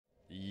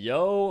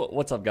Yo,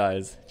 what's up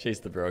guys? Chase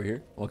the Bro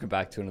here. Welcome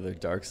back to another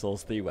Dark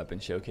Souls 3 weapon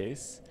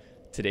showcase.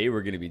 Today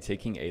we're going to be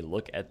taking a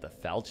look at the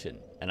Falchion,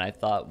 and I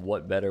thought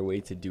what better way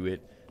to do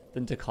it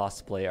than to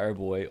cosplay our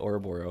boy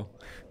Ouroboros,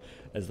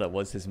 as that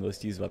was his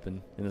most used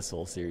weapon in the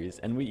Soul series,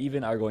 and we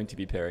even are going to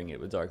be pairing it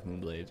with Dark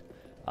Moonblade.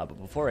 But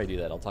before I do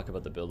that, I'll talk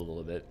about the build a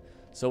little bit.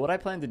 So what I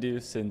plan to do,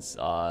 since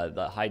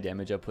the high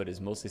damage output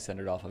is mostly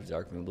centered off of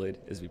Dark Moonblade,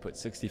 is we put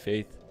 60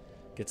 Faith,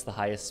 gets the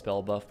highest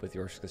spell buff with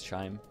Yorshka's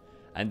Chime.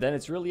 And then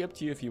it's really up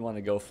to you if you want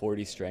to go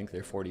 40 strength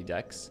or 40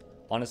 dex.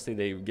 Honestly,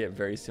 they get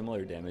very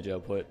similar damage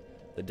output.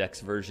 The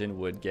dex version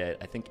would get,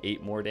 I think,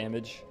 8 more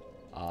damage.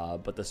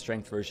 But the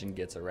strength version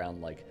gets around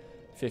like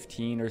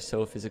 15 or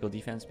so physical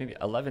defense. Maybe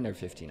 11 or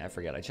 15, I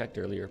forget. I checked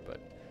earlier, but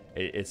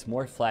it's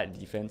more flat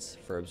defense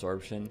for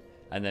absorption.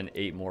 And then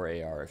 8 more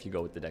AR if you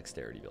go with the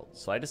dexterity build.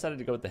 So I decided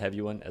to go with the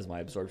heavy one, as my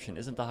absorption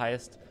isn't the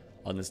highest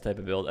on this type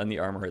of build. And the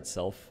armor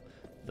itself,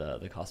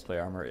 the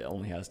cosplay armor, it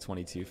only has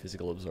 22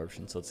 physical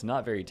absorption, so it's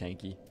not very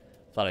tanky.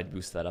 Thought I'd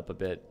boost that up a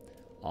bit.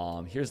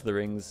 Here's the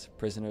rings: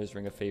 Prisoners,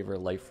 Ring of Favor,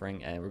 Life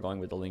Ring, and we're going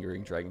with the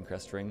Lingering Dragon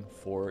Crest Ring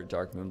for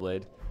Dark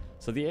Moonblade.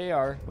 So the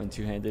AR, when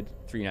two-handed,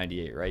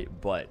 398,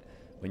 right? But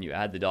when you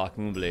add the Dark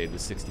Moonblade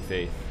with 60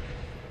 Faith,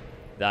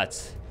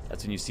 that's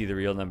when you see the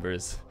real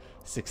numbers.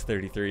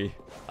 633.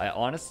 I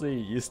honestly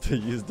used to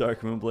use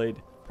Dark Moonblade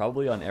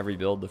probably on every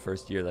build the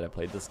first year that I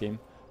played this game.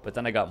 But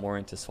then I got more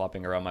into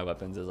swapping around my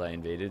weapons as I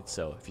invaded.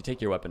 So if you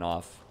take your weapon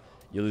off,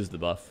 you lose the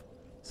buff.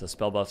 So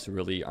spell buffs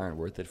really aren't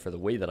worth it for the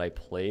way that I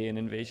play in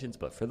invasions.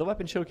 But for the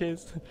weapon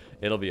showcase,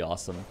 it'll be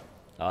awesome.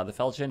 The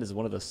Falchion is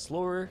one of the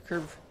slower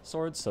curve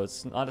swords, so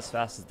it's not as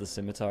fast as the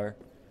Scimitar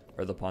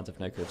or the Pontiff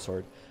Knight curve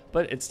sword.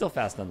 But it's still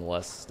fast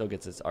nonetheless. Still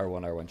gets its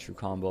R1 true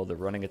combo. The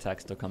running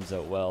attack still comes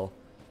out well.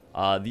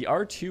 The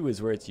R2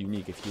 is where it's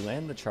unique. If you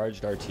land the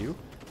charged R2,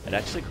 it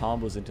actually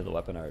combos into the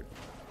weapon art.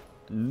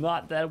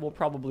 Not that we'll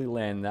probably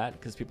land that,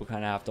 because people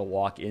kind of have to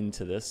walk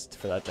into this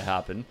for that to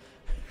happen.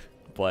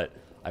 But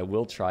I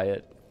will try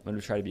it. I'm going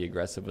to try to be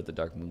aggressive with the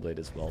Dark Moonblade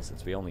as well,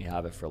 since we only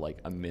have it for like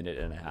a minute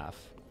and a half.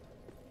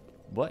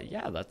 But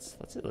yeah, that's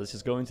it. Let's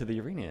just go into the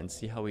arena and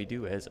see how we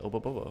do as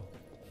Obobobo.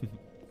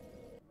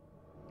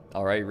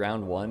 Alright,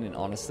 round 1, and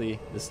honestly,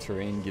 this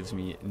terrain gives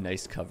me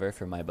nice cover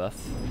for my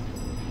buff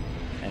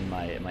and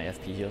my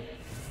FP heal.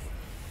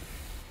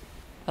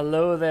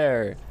 Hello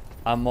there,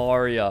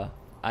 Amoria.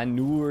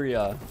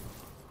 Anuria.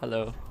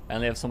 Hello. I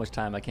only have so much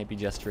time. I can't be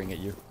gesturing at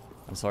you.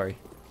 I'm sorry.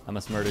 I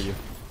must murder you.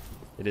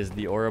 It is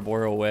the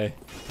Ouroboros way.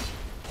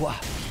 Wah.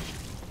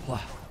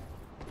 Wah.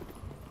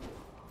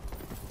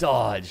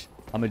 Dodge.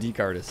 I'm a deke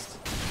artist.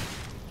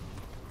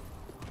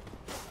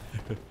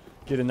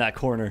 Get in that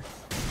corner.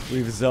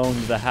 We've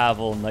zoned the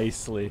Havel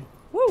nicely.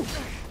 Woo!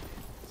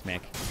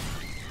 Smack.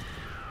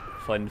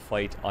 Fun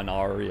fight on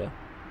Aria.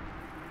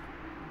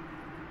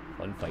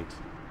 Fun fight.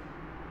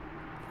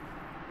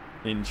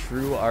 In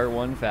true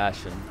R1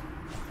 fashion.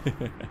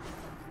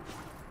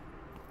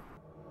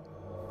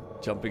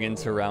 Jumping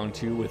into round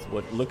 2 with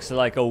what looks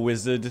like a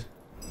wizard.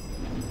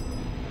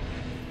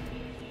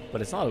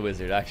 But it's not a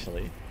wizard,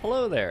 actually.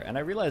 Hello there. And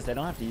I realized I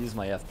don't have to use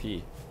my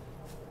FP.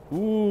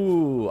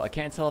 Ooh, I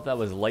can't tell if that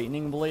was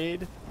Lightning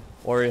Blade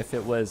or if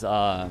it was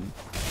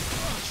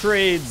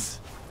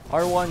trades.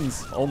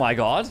 R1s. Oh my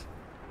god.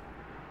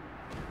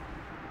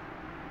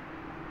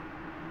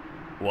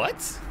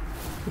 What?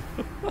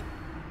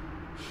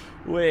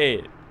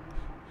 Wait.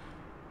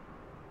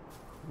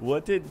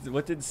 What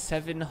did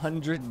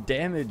 700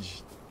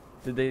 damage?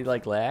 Did they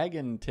like lag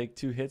and take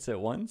 2 hits at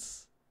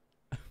once?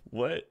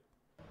 What?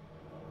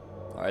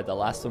 Alright, the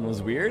last one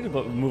was weird,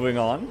 but moving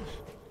on.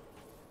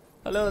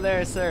 Hello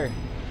there, sir.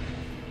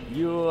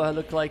 You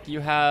look like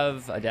you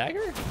have a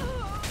dagger?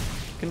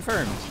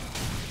 Confirmed.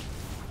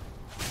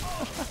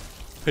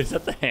 Is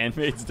that the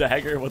Handmaid's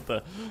dagger? What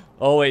the?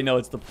 Oh wait, no,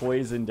 it's the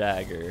poison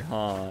dagger,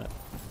 huh?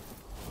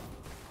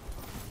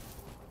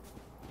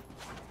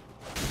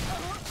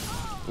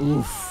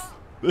 Oof.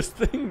 This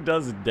thing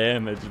does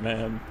damage,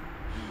 man.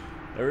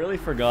 I really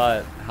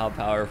forgot how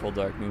powerful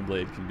Dark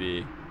Moonblade can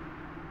be.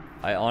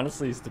 I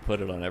honestly used to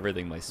put it on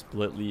everything. My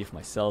split leaf,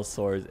 my cell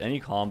swords, any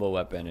combo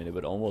weapon, and it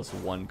would almost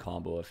one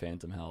combo of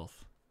phantom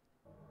health.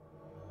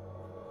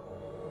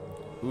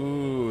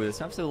 Ooh, this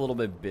map's a little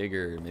bit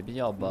bigger.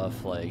 Maybe I'll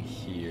buff like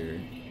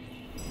here.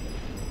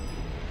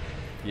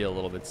 Be a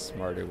little bit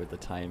smarter with the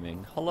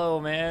timing. Hello,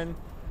 man.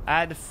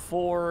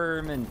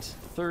 Adformant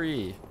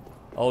 3.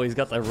 Oh, he's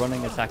got the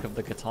running attack of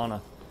the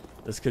katana.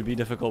 This could be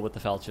difficult with the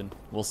Falchion.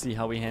 We'll see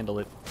how we handle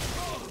it.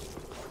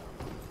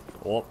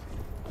 Oh.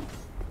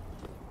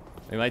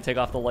 We might take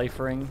off the life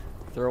ring.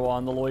 Throw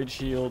on the Lloyd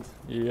shield.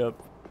 Yep.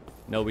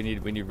 No, we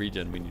need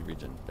regen. We need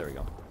regen. There we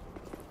go.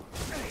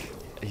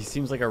 He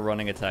seems like a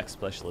running attack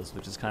specialist,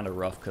 which is kind of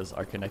rough because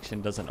our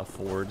connection doesn't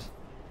afford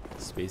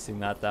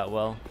spacing that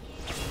well.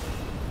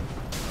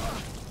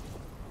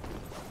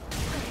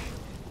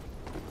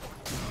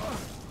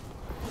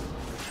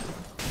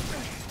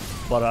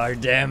 But our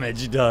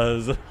damage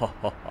does.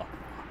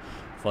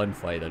 Fun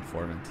fight,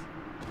 Informant.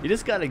 You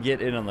just gotta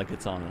get in on the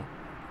katana.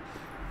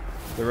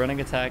 The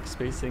running attack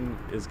spacing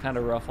is kind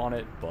of rough on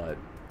it, but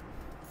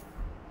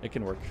it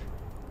can work.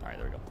 All right,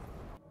 there we go.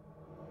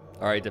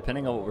 All right,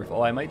 depending on what we're...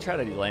 Oh, I might try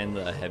to land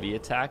the heavy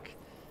attack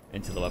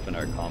into the weapon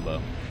art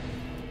combo.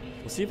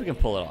 We'll see if we can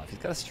pull it off. He's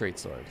got a straight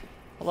sword.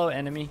 Hello,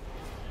 enemy.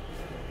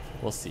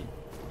 We'll see.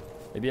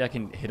 Maybe I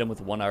can hit him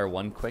with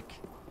 1R1 quick.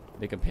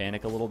 Make him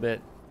panic a little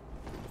bit.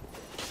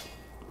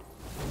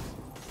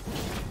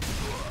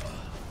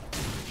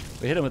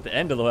 We hit him with the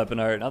end of the weapon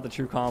art, not the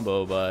true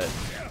combo, but...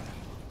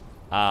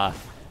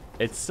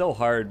 it's so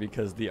hard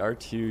because the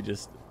R2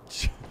 just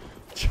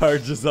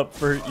charges up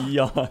for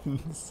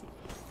eons.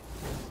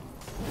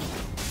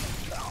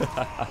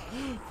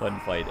 Fun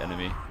fight,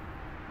 enemy.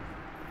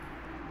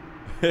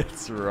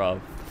 It's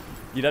rough.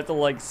 You'd have to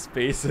like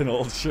space an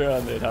ultra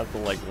and they'd have to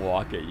like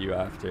walk at you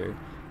after.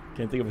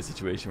 Can't think of a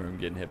situation where I'm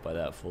getting hit by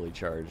that fully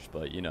charged,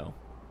 but you know.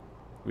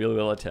 We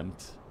will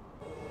attempt.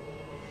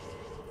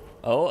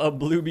 Oh, a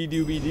blooby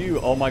dooby doo.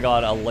 Oh my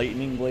god, a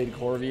lightning blade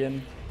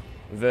Corvian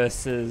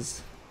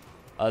versus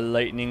a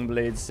lightning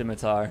blade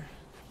scimitar.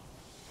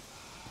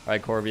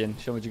 Alright, Corvian,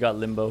 show me what you got,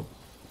 Limbo.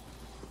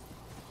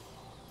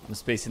 I'm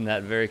spacing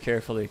that very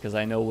carefully because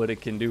I know what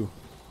it can do.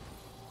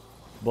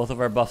 Both of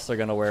our buffs are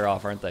going to wear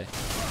off, aren't they?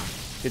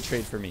 Good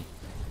trade for me.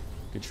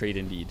 Good trade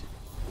indeed.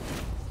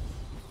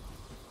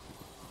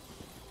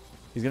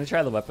 He's going to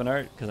try the weapon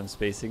art because I'm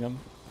spacing him.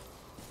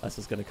 That's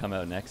what's going to come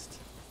out next.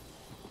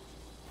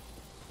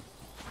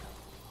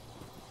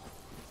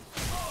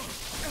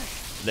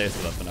 There's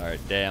the weapon art.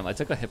 Damn, I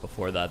took a hit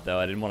before that though.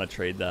 I didn't want to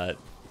trade that.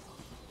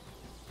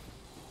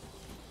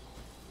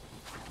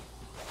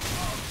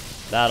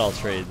 That I'll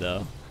trade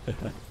though.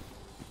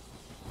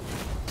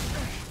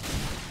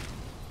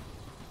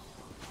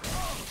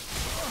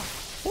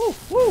 Woo,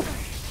 woo.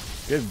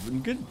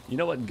 Good. You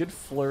know what? Good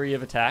flurry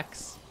of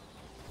attacks.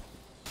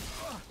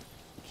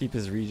 Keep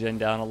his regen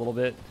down a little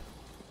bit.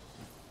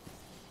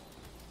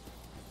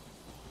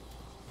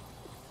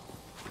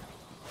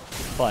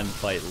 Fun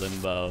fight,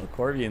 Limbo.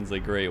 Corvian's a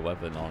great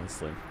weapon,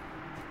 honestly.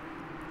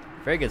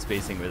 Very good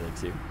spacing with it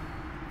too.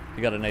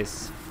 He got a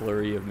nice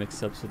flurry of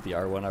mix-ups with the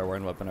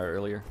R1 weapon art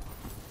earlier.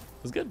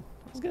 It was good.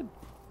 It was good.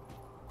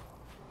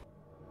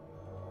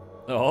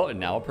 Oh, and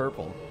now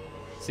purple.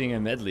 Seeing a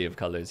medley of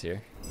colors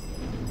here.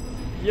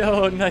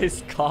 Yo,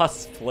 nice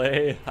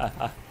cosplay.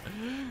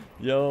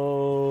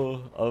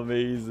 Yo,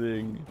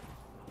 amazing.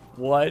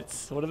 What?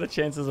 What are the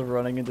chances of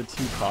running into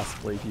two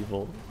cosplay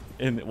people?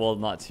 Well,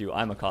 not two.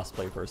 I'm a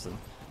cosplay person.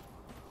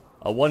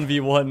 A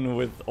 1v1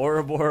 with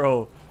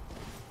Ouroboros.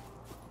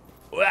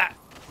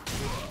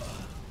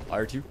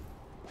 R2.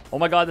 Oh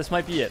my god, this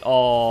might be it.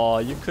 Oh,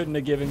 you couldn't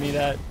have given me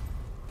that.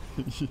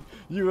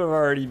 You were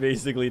already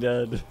basically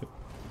dead.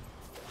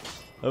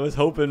 I was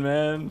hoping,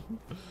 man.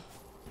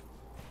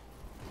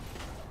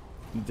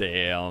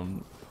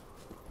 Damn.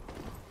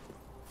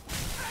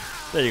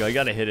 There you go, you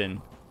got a hit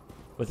in.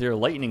 With your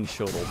lightning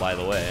shuttle, by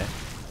the way.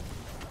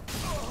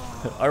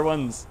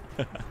 R1's.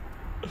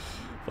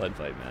 Fun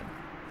fight, man.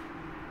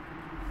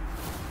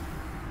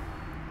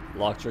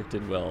 Locktrick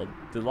did well.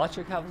 Did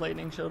Locktrick have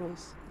lightning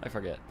shuttles? I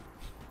forget.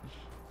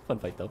 Fun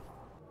fight, though.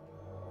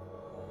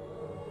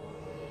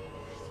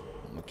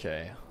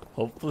 Okay.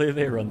 Hopefully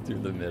they run through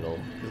the middle,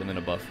 because I'm in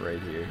a buff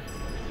right here.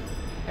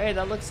 Hey,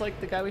 that looks like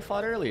the guy we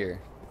fought earlier,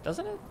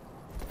 doesn't it?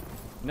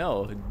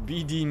 No,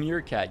 BD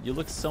Meerkat. You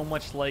look so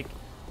much like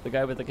the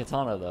guy with the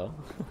katana, though.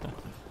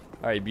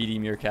 Alright, BD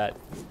Meerkat.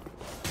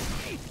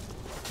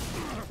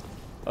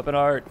 Weapon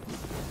art.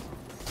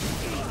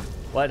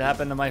 What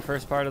happened to my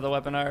first part of the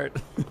weapon art?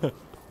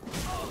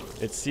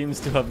 It seems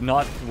to have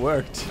not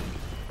worked.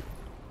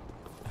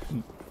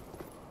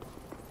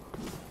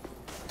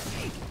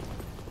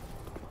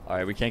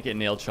 Alright, we can't get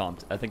nail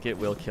chomped. I think it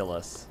will kill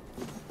us.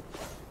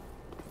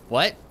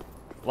 What?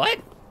 What?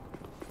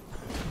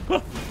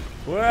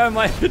 Where are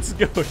my hits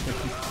going?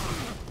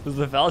 Is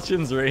the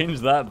Falchion's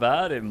range that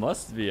bad? It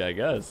must be, I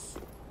guess.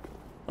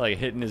 Like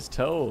hitting his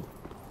toe.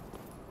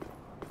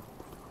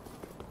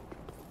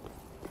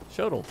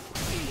 Shuttle.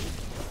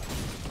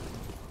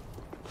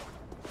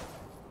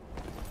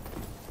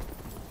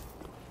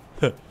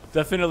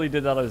 Definitely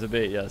did that as a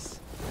bait, yes.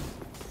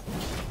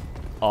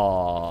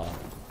 Aww.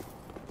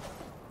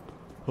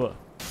 Huh.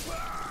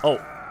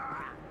 Oh.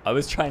 I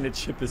was trying to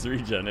chip his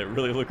regen. It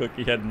really looked like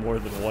he had more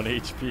than 1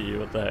 HP.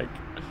 What the heck?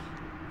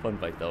 Fun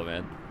fight though,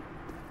 man.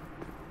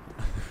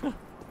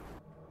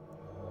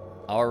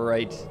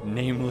 Alright,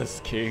 Nameless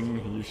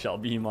King, you shall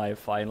be my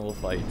final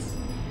fight.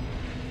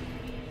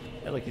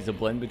 Yeah, like he's a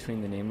blend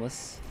between the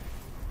Nameless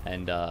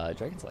and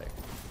Dragon Slayer.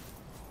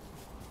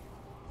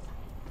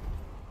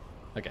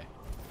 Okay.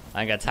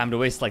 I ain't got time to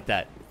waste like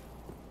that.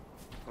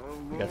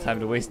 I got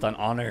time to waste on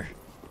honor.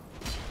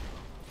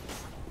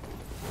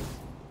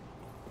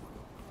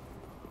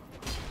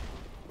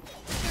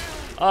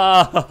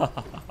 Ah,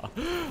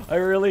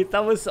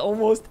 that was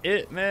almost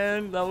it,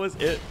 man. That was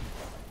it.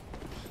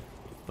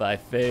 But I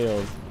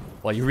failed.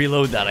 While you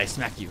reload that, I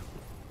smack you.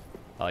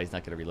 Oh, he's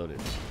not gonna reload it.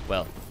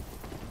 Well.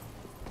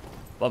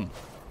 Bum.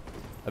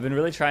 I've been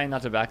really trying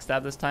not to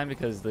backstab this time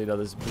because, you know,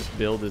 this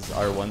build is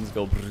R1s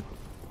go brrr.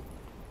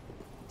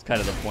 It's kind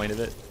of the point of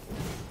it.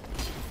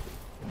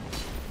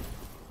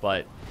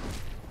 But,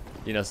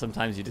 you know,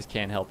 sometimes you just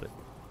can't help it.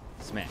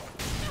 Smack.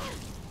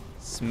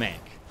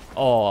 Smack.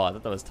 Oh, I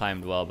thought that was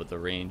timed well, but the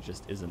range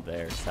just isn't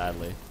there,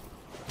 sadly.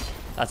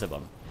 That's a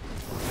bum.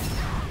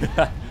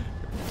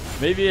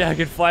 Maybe I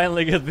could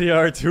finally get the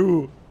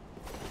R2.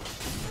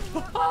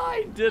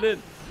 I did it.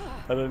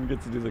 I didn't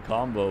get to do the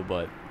combo,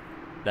 but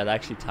that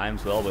actually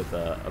times well with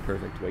a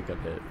perfect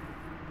wake-up hit.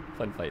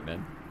 Fun fight,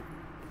 man.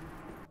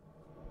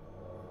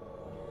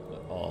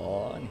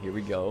 Oh, and here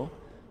we go.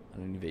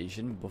 An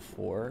invasion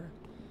before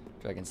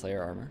Dragon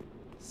Slayer armor.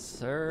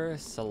 Sir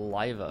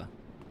Saliva.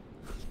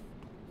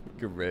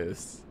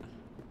 Gross.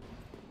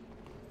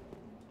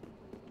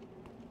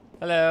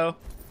 Hello.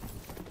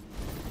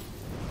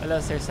 Hello,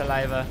 Sir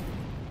Saliva.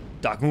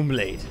 Dark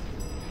Moonblade.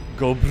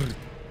 Go brr.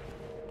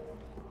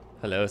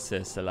 Hello,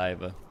 Sir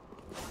Saliva.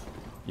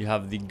 You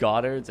have the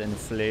Goddards and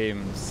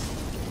Flames.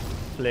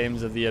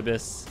 Flames of the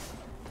Abyss.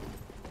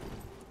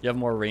 You have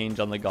more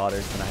range on the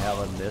Goddards than I have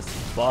on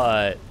this,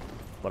 but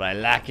what I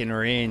lack in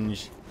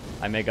range,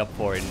 I make up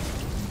for in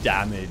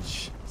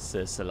damage,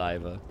 Sir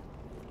Saliva.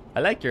 I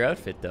like your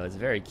outfit though, it's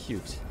very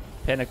cute.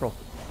 Panic roll.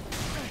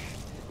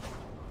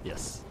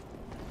 Yes.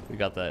 We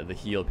got the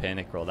heal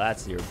panic roll.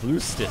 That's your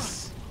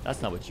Bluestis.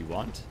 That's not what you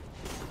want.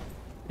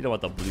 You don't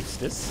want the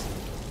Bluestis.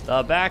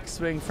 The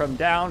backswing from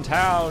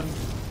downtown.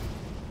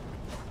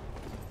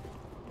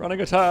 Running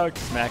attack.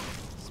 Smack.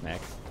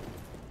 Smack.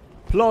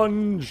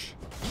 Plunge.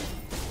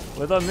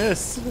 With a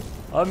miss.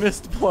 A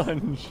missed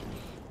plunge.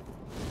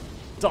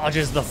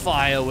 Dodges the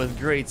fire with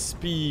great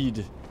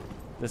speed.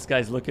 This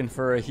guy's looking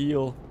for a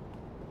heal.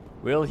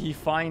 Will he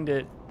find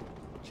it?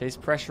 Chase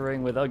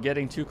pressuring without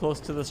getting too close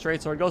to the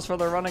straight sword. Goes for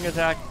the running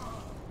attack.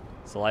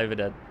 Saliva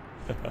dead.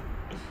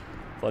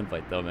 Fun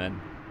fight though, man.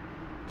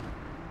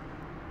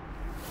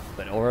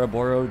 But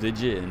Ouroboros did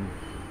you in.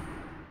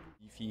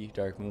 Beefy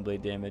Dark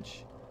Moonblade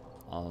damage.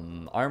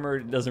 Armor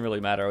doesn't really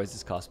matter. I was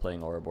just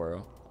cosplaying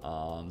Ouroboros.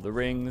 The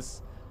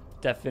rings,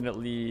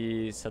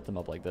 definitely set them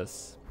up like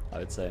this, I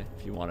would say,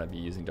 if you want to be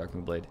using Dark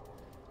Moonblade.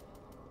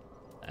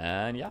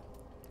 And yeah,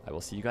 I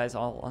will see you guys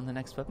all on the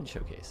next weapon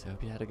showcase. I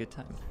hope you had a good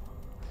time.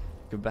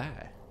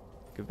 Goodbye.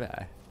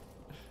 Goodbye.